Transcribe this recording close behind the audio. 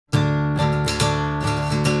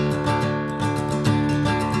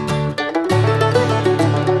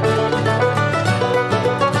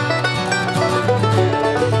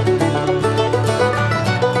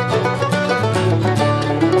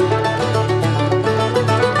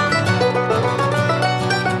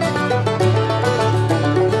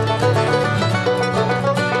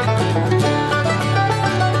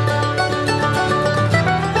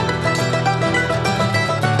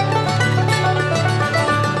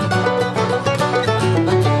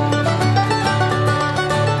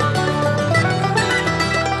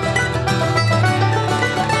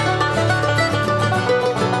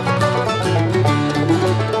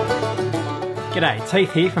it's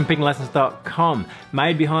Heath here from pickinglessons.com.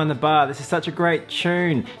 Maid Behind the Bar. This is such a great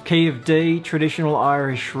tune. Key of D, traditional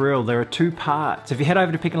Irish reel. There are 2 parts. If you head over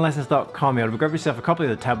to pickinglessons.com, you'll grab yourself a copy of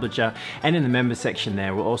the tablature, and in the members section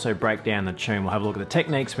there, we'll also break down the tune. We'll have a look at the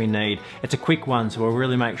techniques we need. It's a quick one, so we'll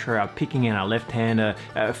really make sure our picking and our left hand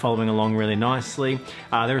are following along really nicely.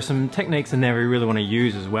 There are some techniques in there we really want to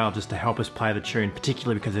use as well, just to help us play the tune,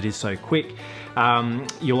 particularly because it is so quick.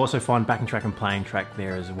 You'll also find backing track and playing track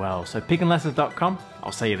there as well. So pickinglessons.com,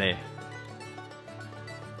 I'll see you there.